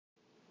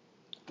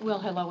Well,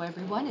 hello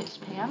everyone. It's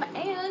Pam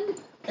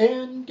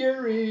And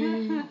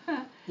Gary.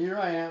 Here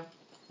I am.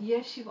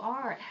 Yes, you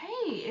are.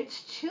 Hey,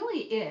 it's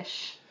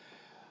chilly-ish.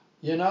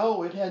 You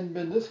know, it hadn't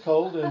been this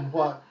cold in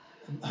what,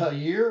 a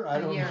year? I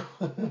A don't year.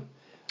 know.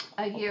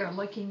 A year.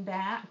 Looking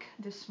back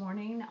this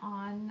morning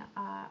on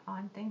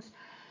things,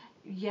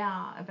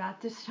 yeah,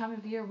 about this time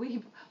of year,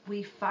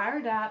 we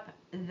fired up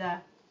the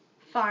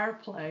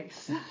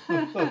fireplace.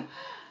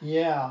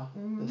 Yeah,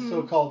 the hmm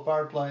so-called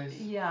fireplace.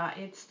 Yeah,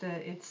 it's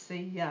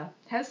the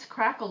has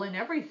crackle and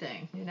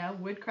everything.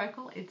 Wood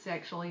crackle. It's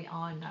actually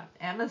on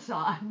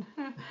Amazon,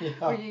 where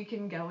Yeah. you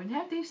can go and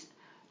have these.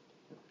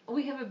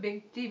 We have a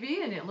big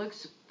TV and it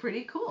looks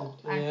pretty cool,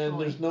 And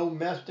actually. there's no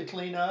mess to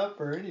clean up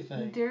or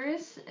anything. There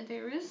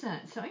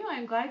isn't. So anyway,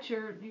 I'm glad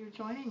you're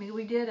joining me.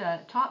 We did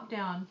a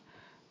top-down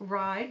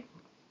ride.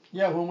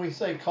 Yeah, when we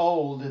say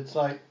cold, it's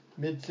like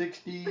mid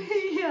 60s.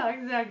 Yeah,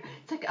 exactly.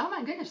 It's like, oh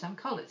my goodness, I'm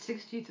cold at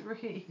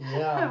 63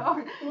 Yeah.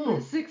 or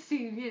Ooh.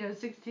 60,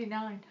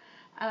 69.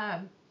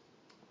 Um,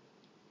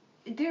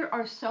 there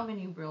are so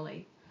many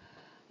really.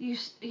 You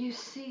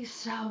see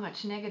so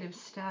much negative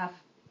stuff,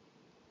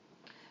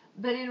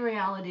 but in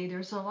reality,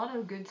 there's a lot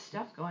of good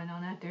stuff going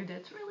on out there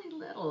that's really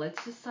little.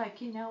 It's just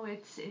like,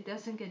 it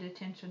doesn't get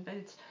attention, but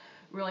it's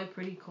really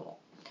pretty cool.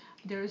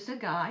 There's a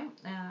guy,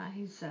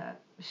 he's a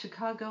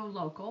Chicago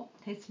local.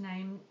 His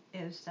name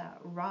is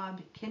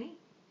Rob Kinney,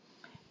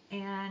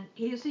 and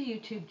he has a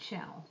YouTube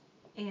channel.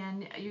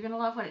 And you're going to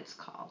love what it's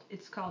called.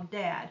 It's called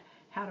Dad,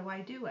 How Do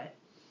I Do It?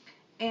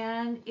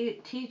 And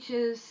it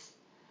teaches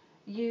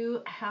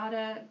you how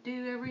to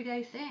do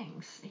everyday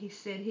things. He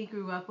said he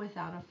grew up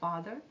without a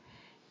father,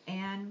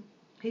 and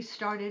he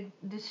started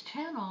this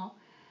channel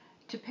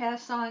to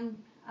pass on,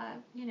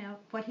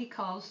 what he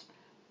calls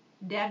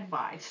dad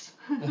advice,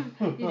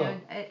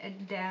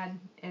 dad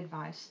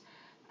advice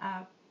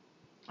uh,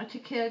 to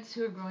kids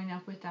who are growing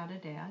up without a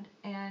dad.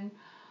 And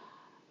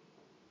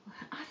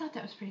I thought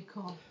that was pretty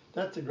cool.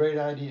 That's a great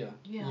idea.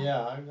 Yeah,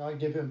 Yeah, I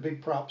give him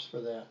big props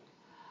for that.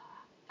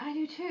 I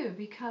do too,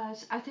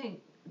 because I think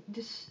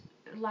this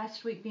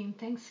last week being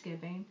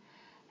Thanksgiving,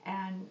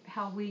 and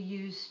how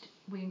we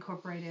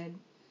incorporated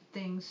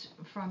things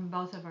from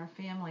both of our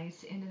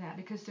families into that,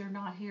 because they're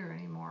not here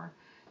anymore.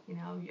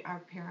 Our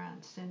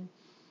parents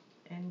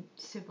and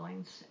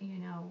siblings,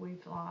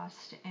 we've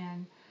lost.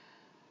 And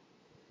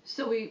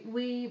so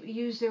we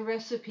use their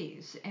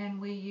recipes, and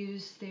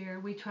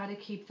we try to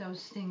keep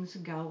those things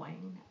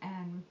going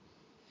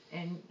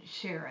and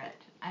share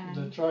it. And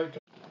That's right.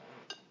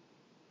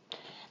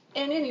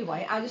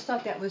 anyway, I just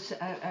thought that was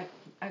a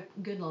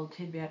good little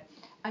tidbit.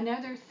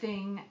 Another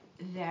thing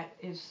that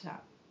is,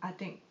 I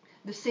think,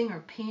 the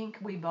singer Pink,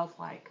 we both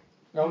like.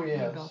 Oh, We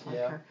yes, both like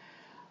yeah. her.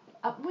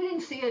 We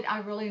didn't see it. I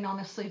really and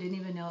honestly didn't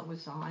even know it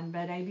was on.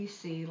 But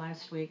ABC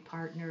last week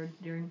partnered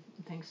during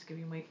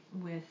Thanksgiving week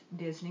with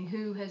Disney,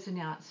 who has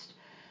announced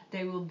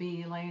they will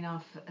be laying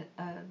off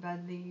by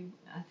the,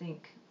 I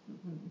think,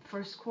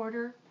 first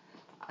quarter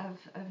of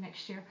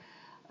next year,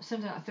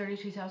 something like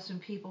 32,000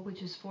 people,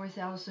 which is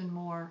 4,000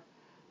 more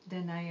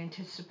than they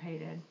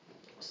anticipated.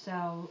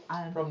 So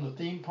From the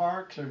theme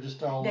parks or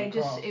just all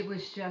across? it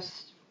was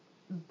just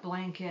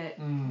blanket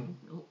Mm,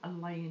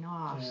 laying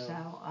off. yeah. So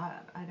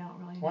I don't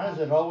really Why does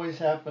know. it always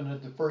happen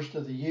at the first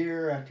of the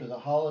year after the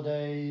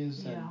holidays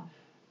and Yeah,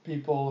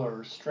 people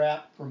are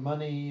strapped for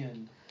money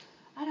and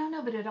I don't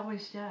know, but it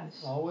always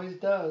does. always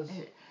does.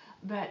 It,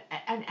 but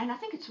and I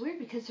think it's weird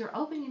because they're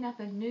opening up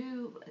a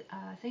new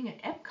thing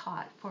at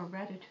Epcot for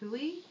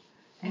Ratatouille,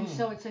 and Hmm.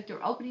 so it's like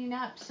they're opening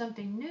up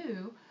something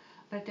new,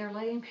 but they're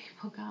letting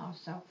people go.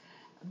 So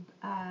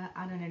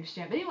I don't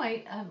understand. But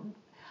anyway,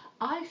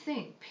 I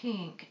think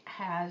Pink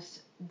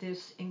has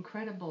this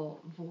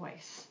incredible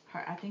voice.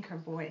 I think her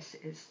voice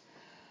is,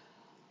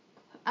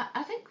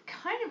 I think,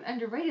 kind of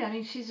underrated. I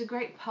mean, she's a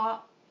great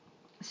pop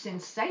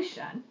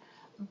sensation,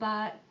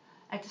 but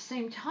at the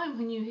same time,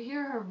 when you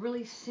hear her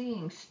really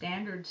sing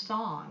standard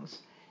songs,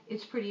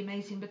 it's pretty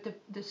amazing. But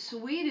the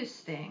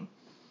sweetest thing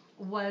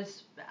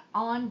was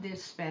on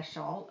this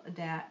special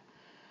that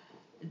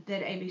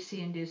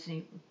ABC and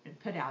Disney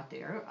put out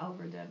there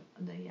over the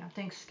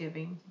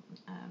Thanksgiving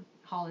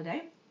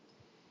holiday.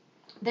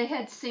 They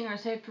had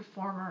singers, they had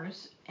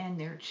performers, and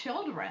their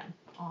children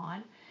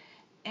on,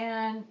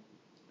 and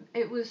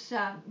it was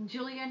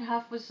Julianne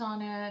Hough was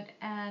on it,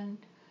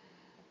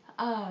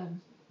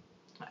 um,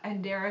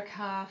 and Derek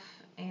Huff,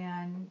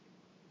 and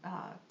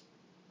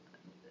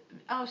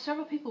uh,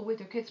 several people with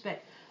their kids.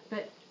 But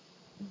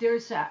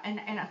there's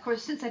and of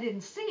course, since I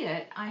didn't see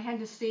it, I had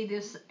to see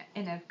this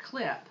in a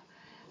clip.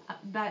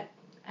 But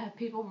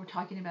people were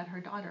talking about her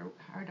daughter.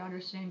 Her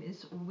daughter's name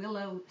is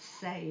Willow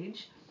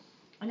Sage,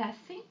 and I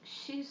think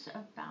she's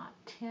about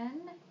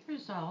 10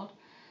 years old.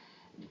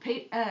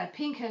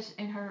 Pink has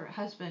and her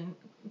husband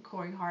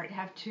Corey Hart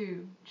have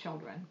two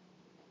children,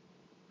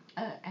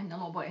 and the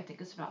little boy I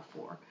think is about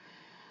 4.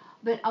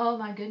 But oh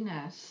my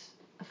goodness,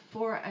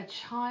 for a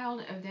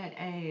child of that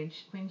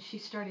age, when she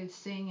started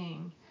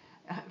singing,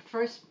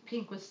 first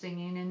Pink was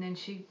singing, and then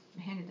she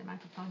handed the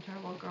microphone to her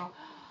little girl.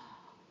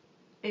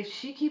 if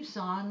she keeps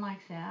on like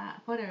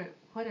that, what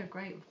a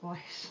great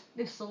voice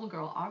this little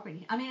girl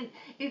already. I mean,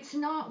 it's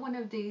not one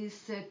of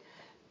these that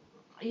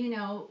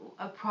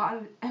a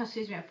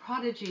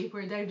prodigy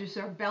where they just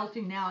are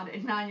belting out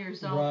at 9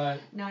 years old, Right.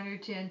 9 or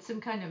 10,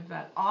 some kind of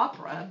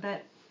opera,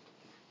 but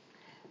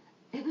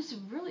it was a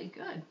really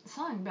good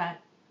song. But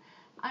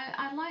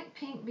I like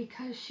Pink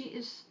because she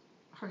is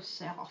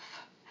herself.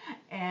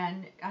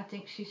 And I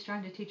think she's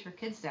trying to teach her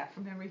kids that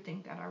from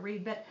everything that I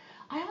read. But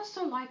I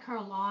also like her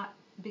a lot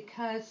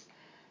because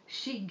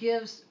she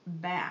gives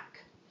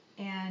back.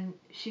 And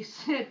she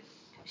said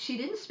she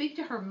didn't speak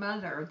to her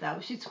mother, though.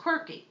 She's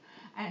quirky.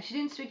 And she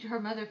didn't speak to her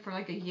mother for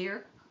like a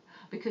year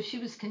because she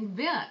was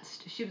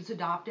convinced she was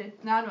adopted.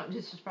 Now, I don't,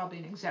 this is probably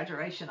an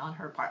exaggeration on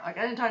her part. Like,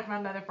 I didn't talk to my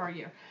mother for a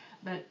year.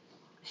 But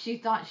she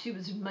thought she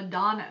was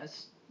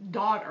Madonna's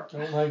daughter.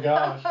 Oh my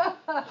gosh.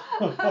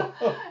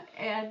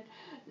 And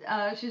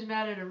she's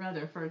mad at her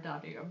mother for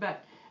adopting her.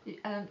 But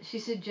she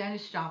said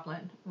Janis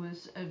Joplin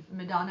was,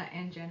 Madonna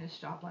and Janis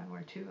Joplin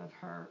were two of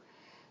her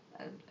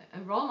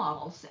role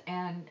models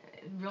and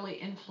really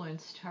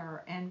influenced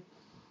her. And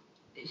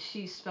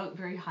she spoke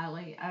very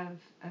highly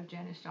of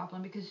Janis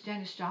Joplin because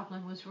Janis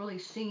Joplin was really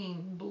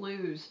singing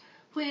blues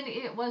when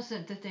it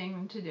wasn't the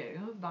thing to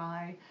do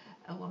by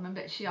a woman,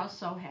 but she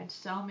also had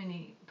so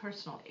many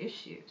personal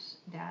issues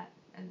that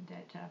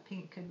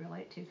Pink could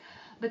relate to.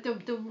 But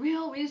the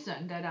real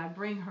reason that I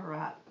bring her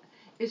up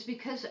is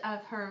because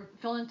of her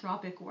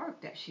philanthropic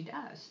work that she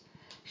does.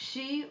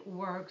 She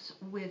works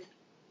with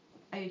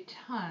a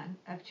ton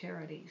of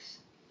charities.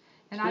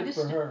 And Good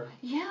for her.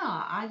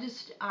 yeah, I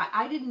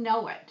didn't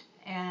know it.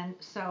 And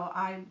so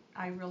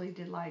I really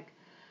did like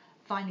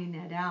finding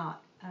that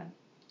out.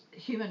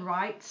 Human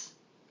rights,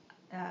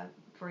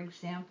 for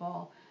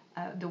example,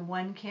 the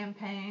One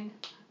Campaign,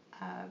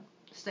 uh,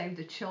 Save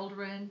the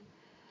Children,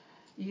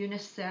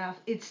 UNICEF.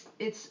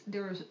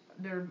 There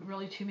are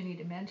really too many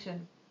to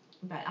mention,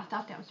 but I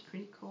thought that was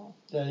pretty cool.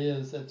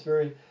 That's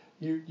very,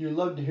 you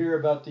love to hear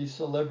about these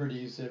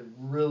celebrities that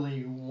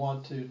really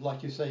want to,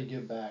 like you say,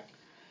 give back.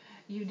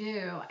 You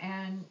do,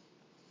 and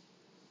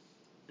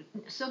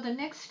so the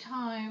next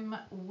time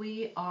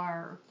we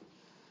are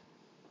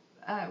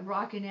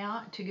rocking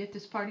out to get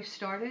this party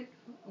started,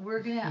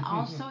 we're gonna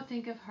also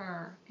think of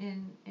her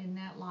in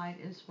that light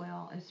as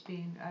well as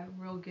being a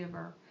real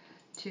giver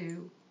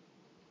to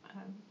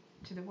um,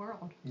 to the world.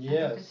 I think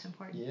that's Yes,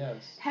 important.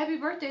 yes. Happy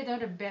birthday though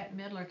to Bette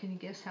Midler. Can you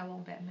guess how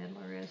old Bette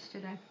Midler is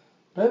today?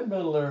 Bette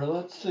Midler,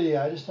 let's see,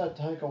 I just have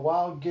to take a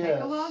wild guess. Take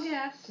a wild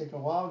guess. Take a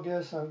wild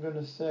guess, I'm going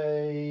to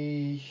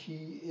say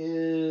she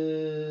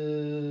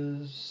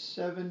is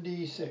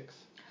 76.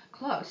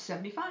 Close,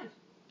 75.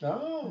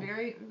 Oh,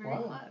 Very, very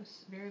wow.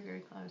 close. Very,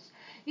 very close.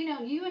 You know,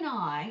 you and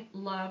I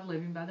love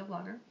living by the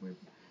water. We're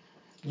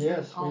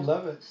Yes, we all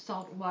love it.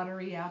 salt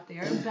watery out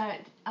there, but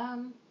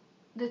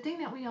the thing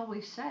that we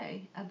always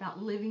say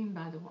about living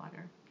by the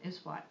water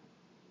is what?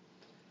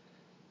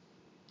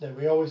 That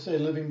we always say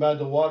living by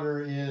the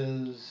water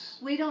is.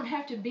 We don't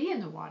have to be in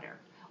the water.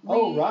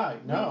 Oh,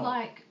 right, We no.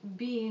 like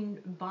being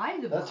by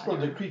the That's water.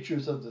 for the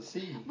creatures of the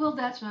sea. Well,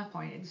 that's my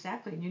point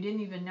exactly. And you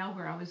didn't even know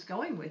where I was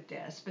going with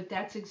this, but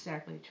that's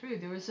exactly true.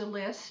 There was a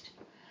list.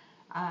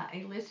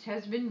 A list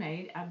has been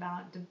made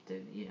about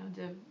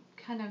the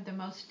kind of the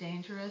most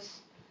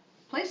dangerous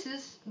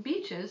places,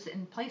 beaches,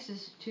 and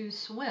places to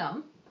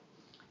swim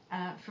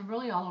from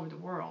really all over the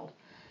world.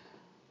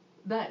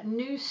 But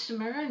New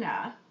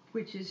Smyrna,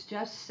 which is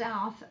just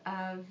south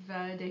of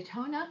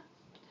Daytona,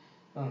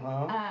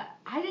 Uh-huh.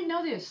 I didn't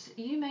know this.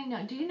 You may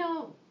know. Do you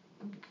know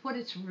what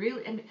it's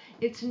really? I mean,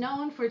 it's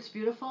known for its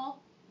beautiful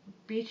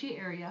beachy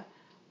area,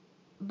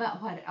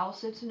 but what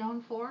else it's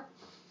known for?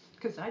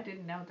 Because I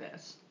didn't know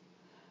this.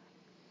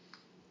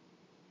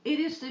 It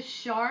is the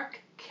shark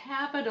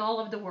capital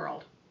of the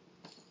world.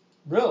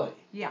 Really?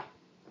 Yeah.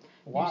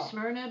 New Wow.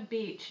 Smyrna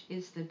Beach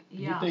is the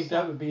You yeah. think So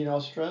that would be in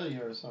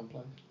Australia or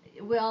someplace?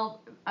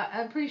 well,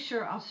 I'm pretty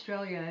sure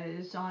Australia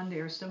is on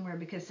there somewhere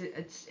because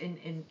it's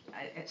in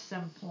at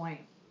some point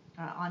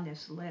on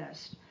this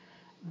list.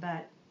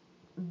 But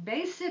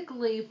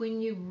basically,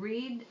 when you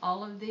read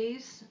all of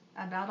these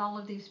about all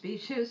of these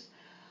beaches,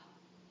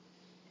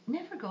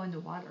 never go in the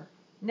water.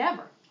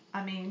 Never.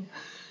 I mean,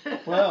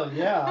 Well,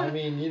 yeah, I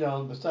mean,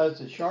 besides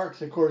the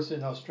sharks, of course,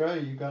 in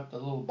Australia, you've got the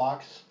little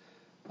box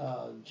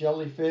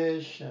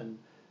jellyfish and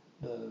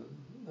the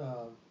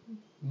uh,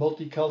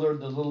 multicolored,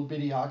 the little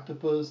bitty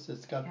octopus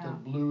that's got the yeah,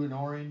 blue and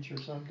orange or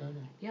something.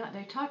 yeah.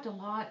 They talked a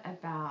lot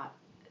about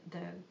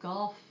the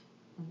Gulf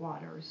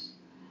waters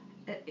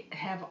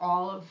have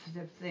all of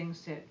the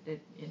things that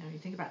you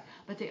think about,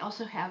 but they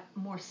also have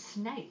more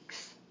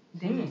snakes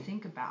than you Hmm.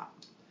 think about.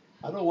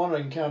 I don't want to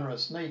encounter a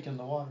snake in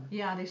the water.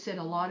 Yeah, they said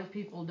a lot of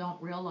people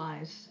don't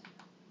realize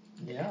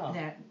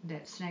Yeah.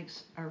 that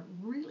snakes are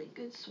really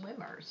good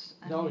swimmers.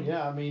 I No, mean,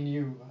 yeah, I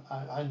mean,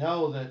 I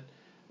know that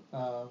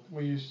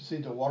we used to see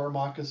the water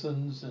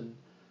moccasins and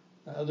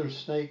other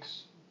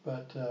snakes,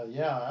 but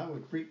yeah, that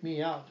would freak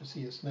me out to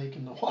see a snake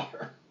in the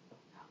water.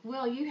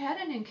 well, you had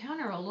an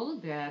encounter a little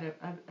bit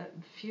a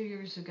few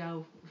years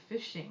ago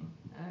fishing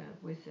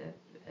with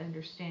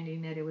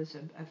understanding that it was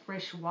a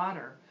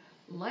freshwater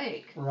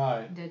lake.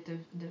 Right. That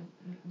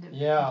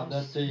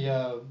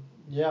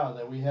Yeah,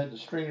 that we had the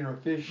stringer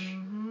of fish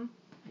Mm-hmm.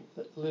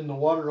 in the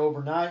water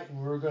overnight, and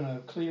we were going to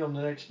clean them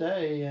the next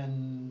day,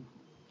 and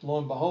lo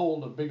and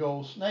behold, a big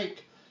old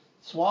snake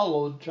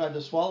tried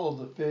to swallow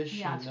the fish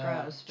Yeah, it's and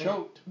gross,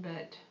 choked.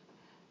 but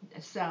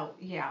so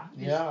yeah,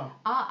 Yeah,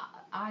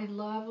 I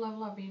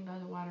love being by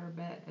the water,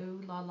 but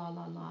ooh la la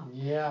la la.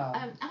 yeah.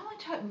 I want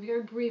to talk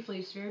very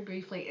briefly, just very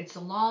briefly. It's a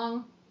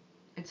long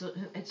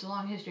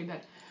history,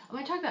 but I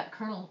want to talk about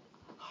Colonel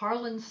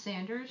Harlan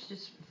Sanders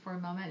just for a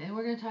moment, and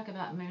we're going to talk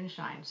about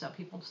moonshine. So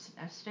people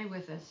stay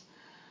with us.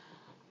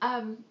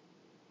 Um,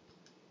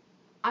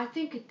 I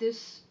think at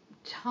this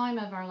time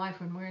of our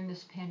life when we're in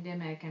this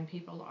pandemic and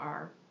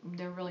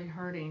they're really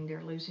hurting,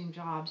 they're losing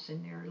jobs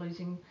and they're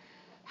losing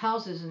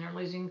houses and they're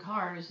losing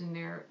cars and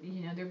they're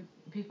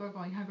people are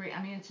going hungry.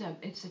 I mean,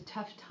 it's a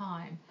tough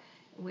time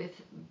with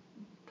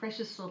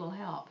precious little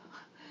help.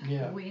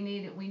 Yeah. We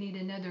need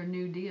another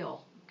New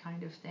Deal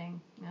kind of thing.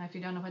 Now, if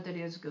you don't know what that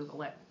is,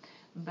 Google it.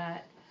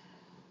 But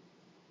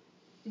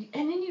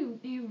and then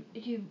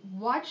you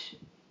watch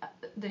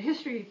the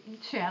History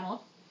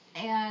Channel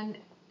and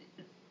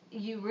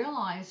you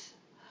realize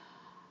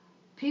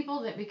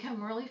people that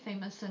become really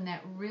famous and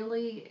that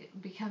really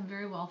become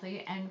very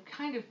wealthy and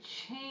kind of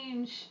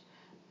change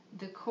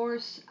the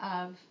course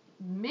of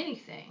many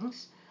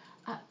things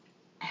uh,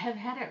 have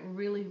had it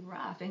really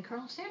rough. And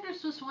Colonel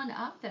Sanders was one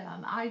of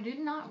them. I did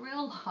not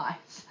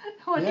realize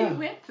what he Yeah.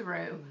 went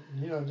through.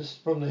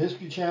 Just from the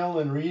History Channel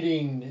and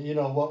reading,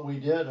 what we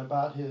did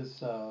about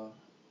his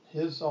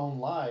own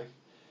life,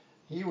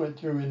 he went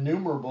through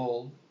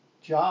innumerable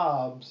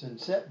jobs and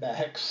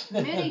setbacks,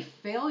 Many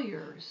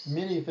failures.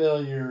 many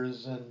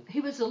failures, and He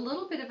was a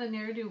little bit of a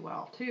ne'er do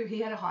well too. He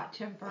had a hot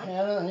temper.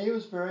 he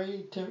was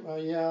very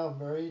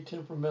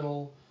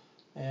temperamental,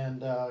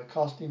 and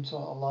cost him a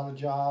lot of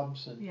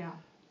jobs, and Yeah.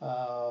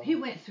 uh, He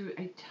went through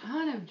a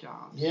ton of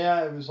jobs.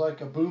 yeah, it was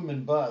like a boom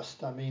and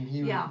bust. I mean,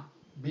 he would Yeah.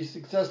 be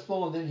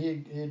successful, and then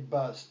he'd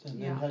bust,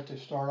 and then Yeah. had to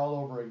start all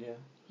over again.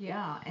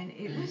 Yeah. And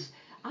it was,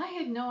 I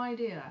had no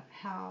idea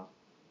how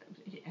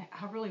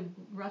really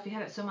rough he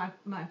had it. So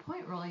my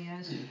point really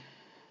is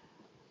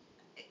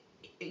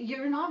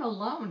you're not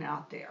alone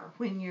out there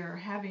when you're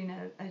having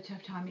a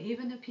tough time.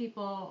 Even the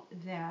people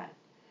that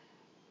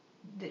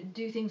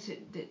do things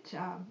that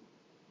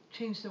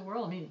change the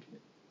world. I mean,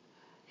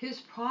 his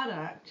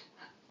product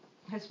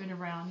has been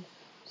around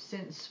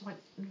since what,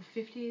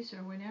 the 50s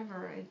or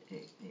whenever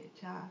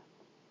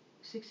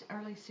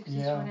early 60s,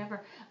 Yeah,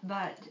 whenever.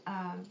 But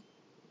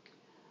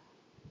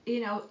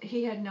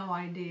he had no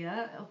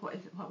idea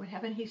what would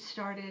happen. He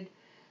started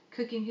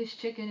cooking his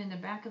chicken in the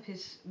back of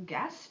his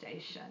gas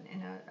station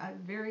in a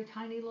very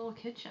tiny little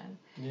kitchen,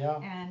 yeah.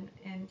 and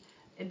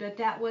but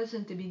that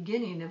wasn't the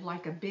beginning of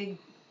like a big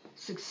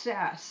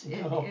success.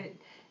 No.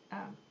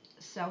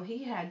 So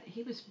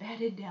he was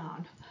batted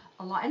down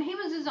a lot, and he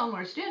was his own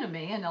worst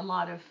enemy in a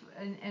lot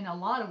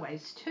of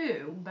ways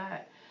too.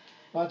 But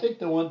I think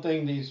the one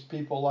thing these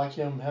people like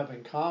him have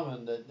in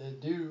common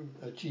that do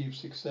achieve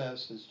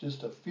success is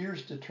just a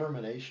fierce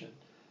determination.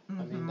 I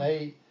mean,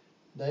 hmm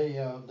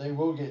they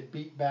will get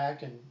beat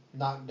back and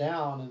knocked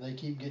down, and they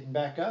keep getting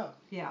back up.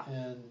 yeah.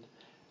 And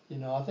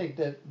I think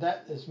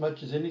that as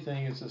much as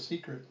anything is a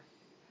secret.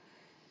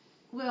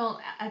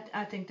 Well,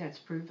 I think that's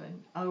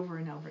proven over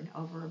and over and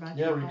over by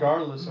Yeah, people.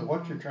 regardless of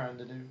what you're trying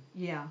to do.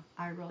 Yeah,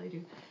 I really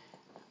do.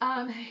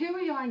 Here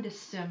we are in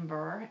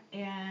December,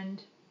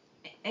 and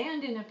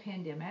in a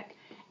pandemic,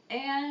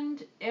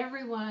 and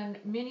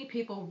many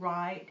people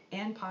write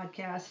and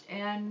podcast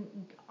and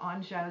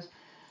on shows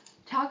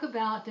talk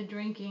about the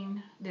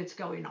drinking that's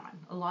going on.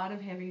 A lot of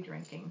heavy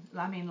drinking.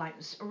 I mean, like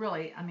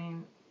really. I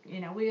mean,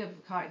 we have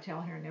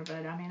cocktail here and there,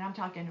 but I mean, I'm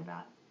talking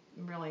about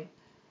really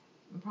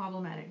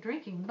problematic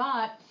drinking.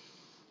 But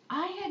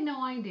I had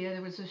no idea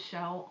there was a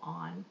show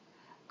on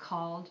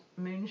called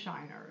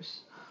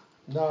Moonshiners.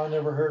 No, I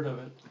never heard of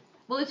it.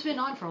 Well, it's been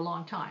on for a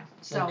long time.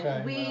 So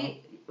Okay,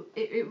 well,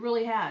 it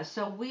really has.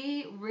 So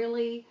we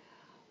really,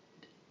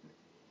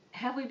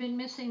 have we been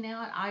missing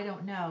out? I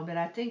don't know, but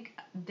I think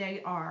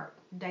they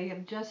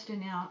have just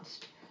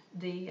announced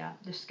the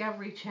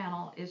Discovery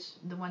Channel is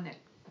the one that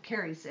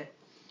carries it.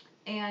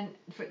 And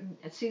for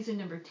season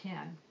number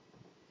 10,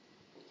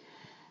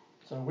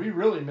 so we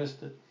really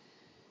missed it.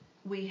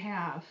 we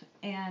have.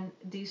 And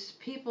these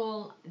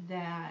people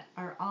that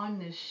are on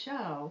this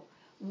show,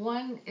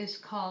 one is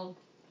called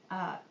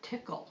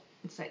Tickle.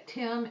 It's like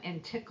Tim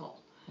and Tickle.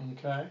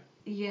 Okay.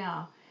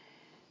 Yeah.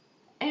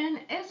 And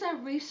as I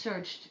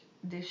researched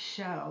this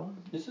show,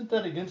 Isn't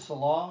that against the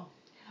law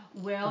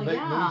to well, make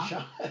yeah,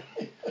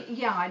 moonshine?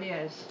 yeah, it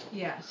is.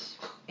 Yes.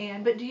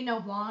 But do you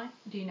know why?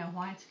 Do you know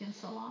why it's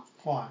against the law?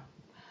 Why?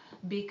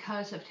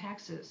 Because of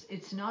taxes.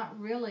 It's not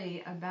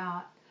really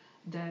about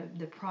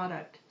the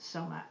product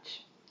so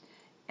much.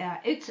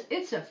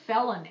 It's a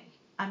felony.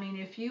 I mean,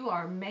 if you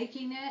are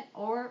making it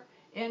or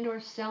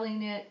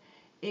selling it,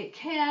 it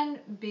can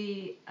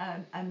be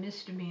a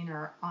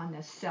misdemeanor on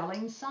the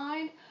selling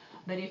side,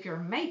 but if you're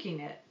making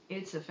it,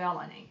 it's a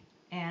felony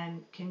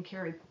and can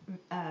carry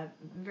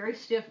very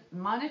stiff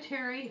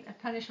monetary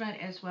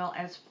punishment as well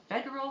as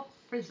federal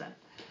prison.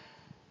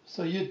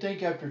 So you'd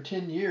think after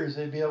 10 years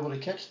they'd be able to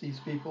catch these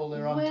people.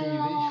 They're on TV.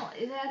 Well,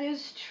 that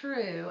is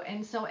true.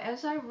 And so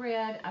as I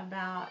read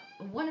about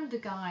one of the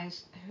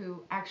guys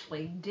who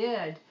actually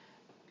did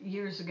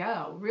years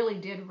ago, really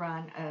did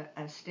run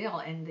a still,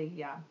 and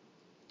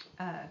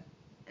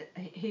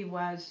he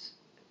was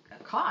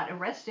caught,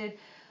 arrested,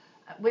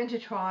 went to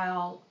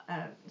trial,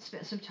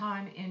 spent some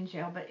time in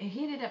jail, but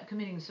he ended up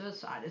committing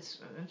suicide. It's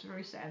a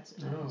very sad,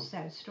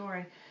 sad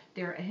story.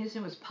 His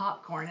name was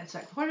Popcorn. It's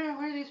like, where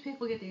do these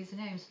people get these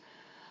names?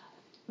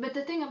 But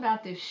the thing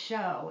about this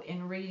show,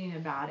 in reading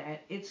about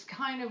it, it's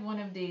kind of one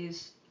of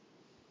these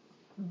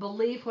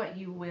believe what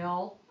you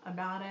will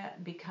about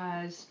it,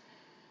 because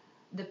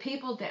the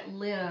people that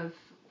live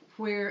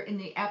where in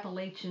the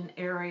Appalachian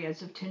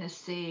areas of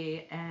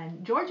Tennessee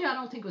and Georgia, I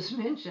don't think was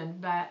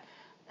mentioned, but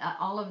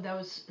all of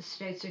those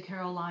states, the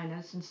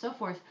Carolinas and so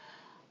forth,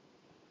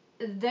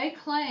 they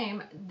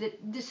claim that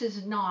this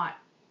is not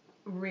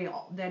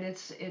real, that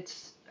it's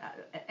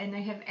and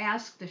they have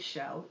asked the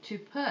show to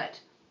put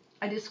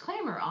a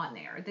disclaimer on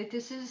there that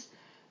this is,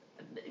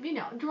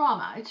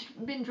 drama. It's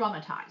been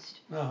dramatized,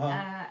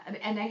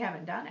 and they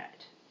haven't done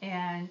it.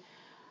 And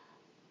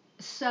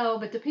so,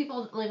 but the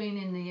people living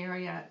in the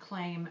area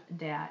claim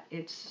that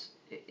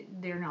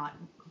they're not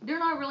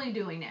really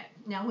doing it.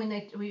 Now, when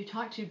you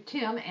talk to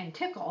Tim and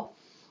Tickle,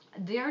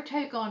 their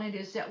take on it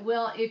is that,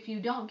 well, if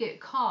you don't get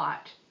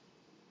caught,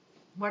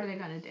 what are they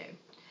going to do?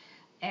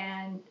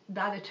 And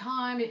by the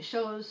time it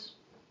shows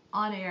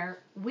on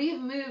air, we've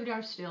moved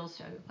our stills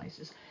to other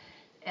places.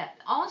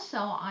 Also,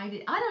 I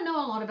don't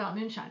know a lot about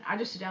moonshine. I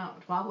just don't.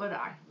 Why would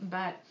I?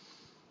 But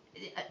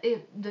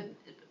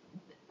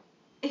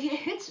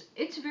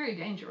it's very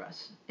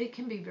dangerous. It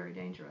can be very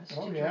dangerous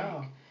to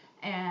drink.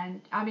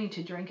 And I mean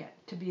to drink it,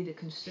 to be the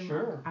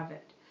consumer of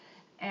it.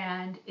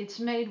 And it's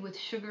made with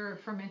sugar,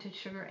 fermented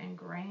sugar and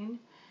grain.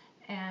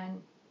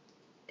 And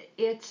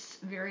it's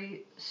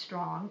very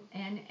strong.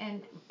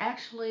 And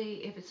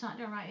actually, if it's not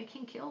done right, it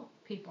can kill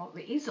people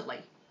easily.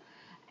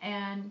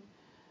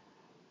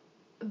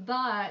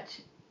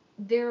 But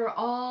there are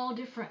all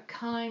different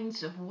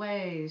kinds of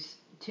ways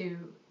to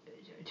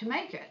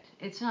make it.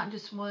 It's not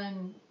just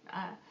one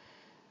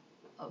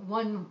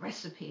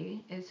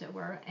recipe, as it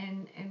were.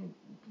 And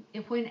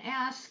if when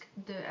asked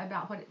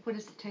about what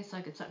does it taste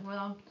like, it's like,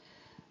 well,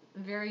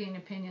 varying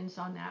opinions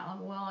on that.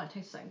 Well, it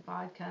tastes like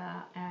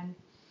vodka, and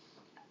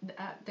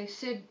they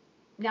said,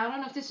 now I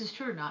don't know if this is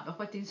true or not, but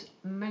what these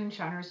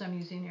moonshiners, I'm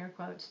using air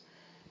quotes,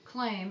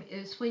 claim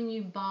is when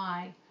you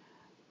buy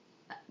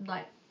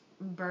like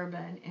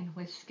bourbon and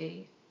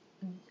whiskey,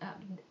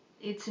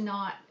 it's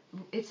not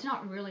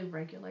really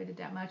regulated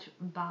that much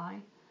by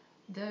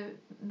the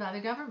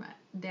government.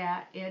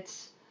 That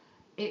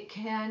it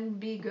can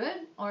be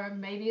good, or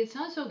maybe it's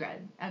not so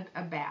good,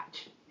 a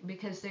batch,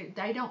 because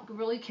they don't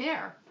really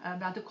care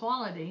about the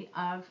quality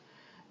of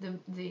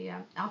the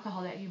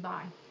alcohol that you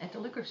buy at the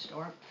liquor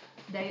store.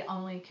 They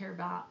only care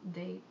about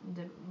the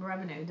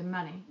revenue, the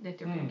money that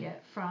they're going to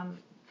get from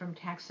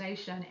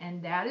taxation,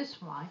 and that is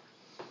why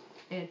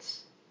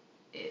it's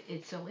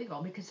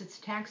illegal, because it's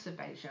tax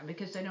evasion,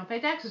 because they don't pay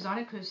taxes on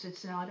it, because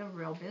it's not a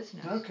real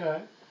business.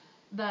 Okay.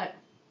 But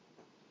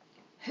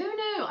who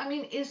knew? I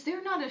mean, is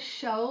there not a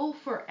show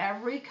for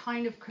every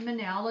kind of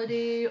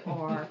criminality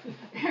or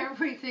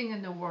everything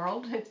in the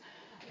world?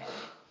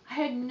 I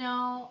had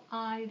no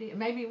idea.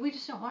 Maybe we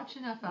just don't watch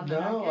enough of it.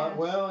 No,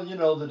 well,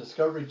 the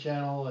Discovery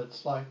Channel,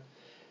 it's like,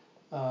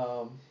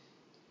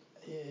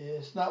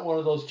 it's not one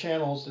of those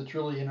channels that's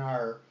really in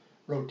our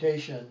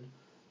rotation.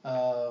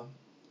 It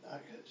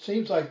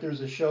seems like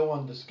there's a show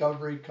on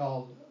Discovery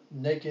called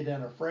Naked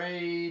and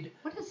Afraid.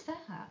 What is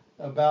that?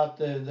 About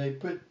they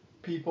put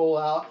people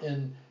out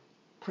in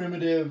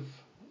primitive,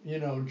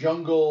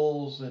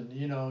 jungles, and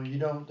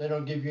they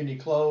don't give you any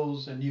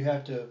clothes, and you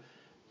have to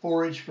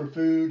forage for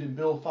food and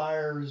build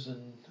fires,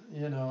 and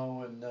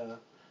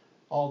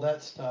all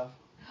that stuff.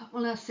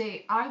 Well, now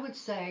see, I would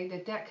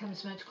say that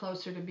comes much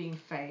closer to being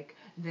fake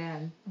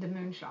than the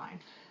moonshine.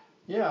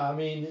 Yeah, I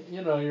mean,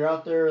 you're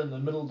out there in the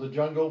middle of the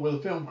jungle with a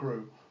film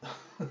crew.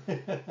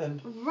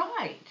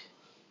 Right.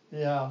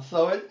 Yeah,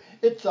 so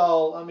it's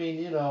all, I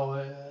mean,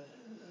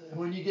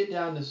 when you get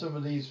down to some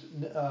of these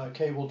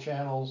cable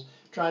channels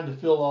trying to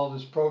fill all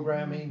this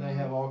programming, they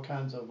have all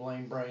kinds of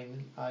lame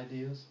brain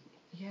ideas.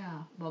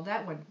 Yeah, well,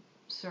 that one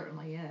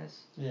certainly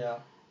is. Yeah.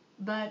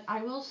 But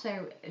I will say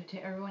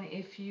to everyone,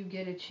 if you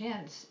get a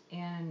chance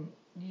and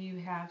you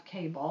have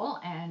cable,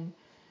 and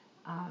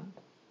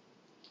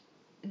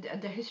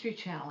the History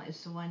Channel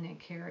is the one that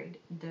carried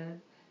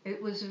it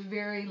was a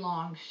very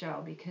long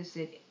show, because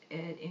it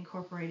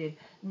incorporated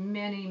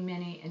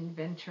many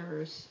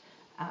inventors,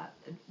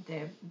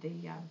 the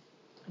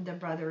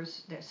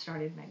brothers that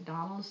started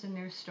McDonald's, and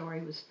their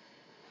story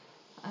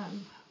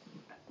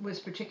was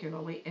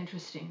particularly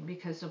interesting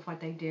because of what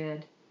they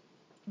did,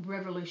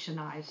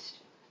 revolutionized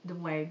the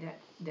way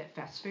that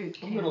fast food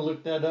can. I'm going to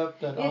look that up,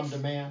 that on It's-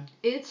 demand.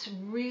 It's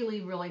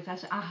really, really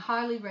fascinating. I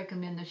highly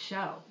recommend the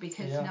show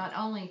because Yeah. not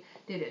only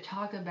did it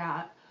talk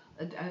about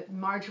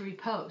Marjorie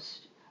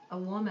Post, a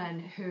woman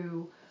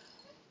who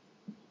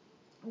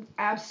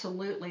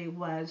absolutely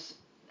was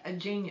a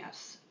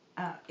genius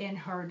in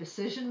her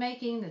decision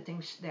making, the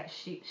things that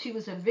she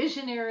was a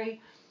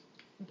visionary,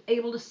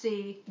 able to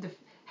see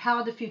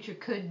how the future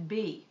could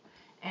be,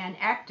 and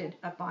acted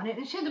upon it,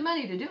 and she had the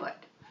money to do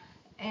it,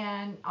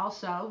 and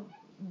also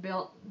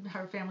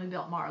her family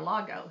built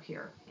Mar-a-Lago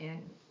here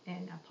in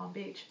Palm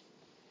Beach.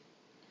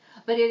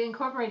 But it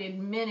incorporated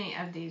many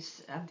of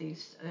these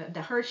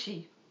the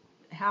Hershey,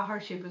 how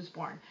Hershey was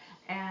born,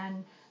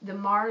 and the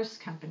Mars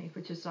Company,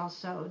 which is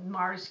also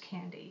Mars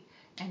Candy,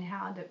 and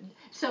how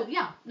so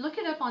yeah, look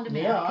it up on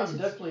demand. Yeah, I'm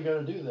definitely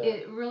going to do that.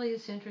 It really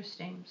is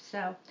interesting.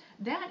 So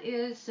that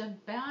is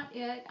about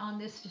it on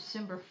this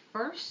December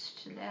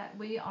 1st that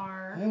we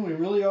are. And we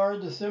really are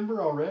in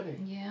December already.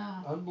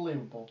 Yeah.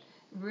 Unbelievable.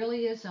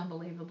 Really is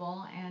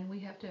unbelievable, and we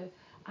have to.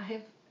 I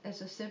have,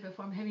 as I said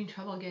before, I'm having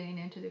trouble getting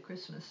into the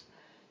Christmas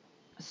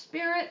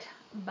spirit,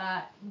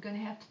 but I'm going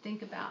to have to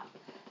think about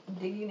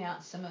digging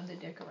out some of the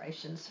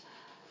decorations.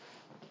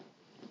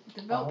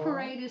 The boat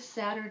parade is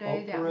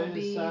Saturday. That will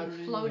be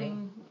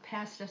floating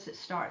past us. It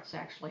starts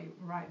actually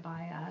right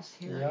by us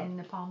here in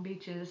the Palm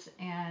Beaches,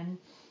 and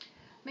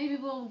maybe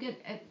we'll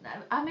get.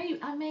 I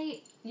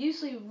may.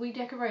 Usually we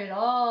decorate it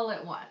all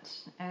at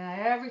once,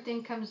 and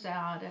everything comes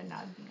out, and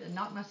I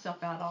knock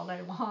myself out all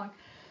day long,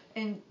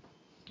 and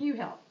you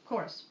help, of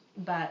course,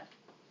 but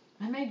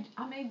I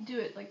may do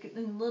it like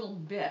in little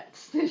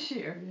bits this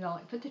year. You know,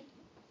 like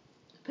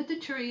put the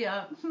tree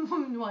up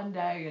one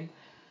day and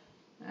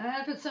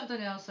I put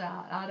something else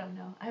out. I don't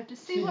know. I have to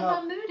see what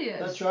my mood is.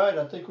 That's right.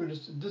 I think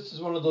this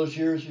is one of those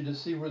years you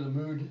just see where the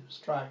mood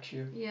strikes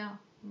you. Yeah,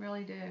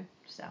 really do.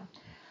 So,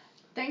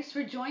 thanks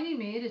for joining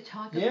me to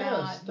talk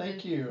about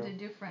the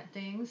different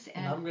things.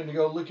 And I'm going to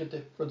go look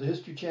for the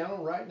History Channel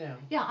right now.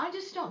 Yeah, I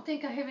just don't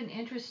think I have an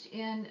interest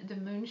in the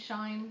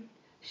Moonshine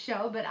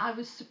show, but I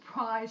was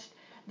surprised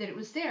that it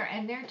was there,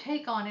 and their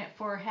take on it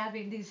for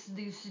having these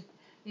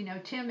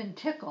Tim and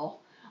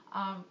Tickle.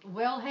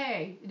 Well,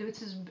 hey,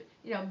 this is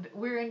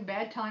we're in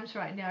bad times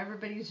right now.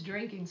 Everybody's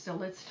drinking, so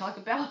let's talk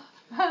about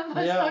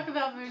talk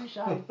about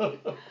moonshine.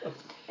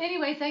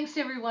 Anyway, thanks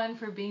everyone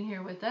for being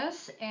here with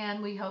us,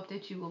 and we hope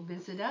that you will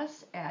visit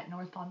us at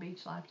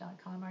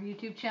NorthPalmBeachLife.com, our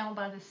YouTube channel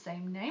by the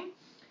same name.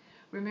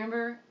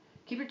 Remember,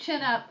 keep your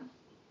chin up,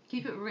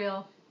 keep it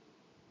real.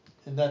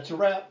 And that's a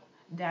wrap.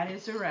 That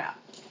is a wrap.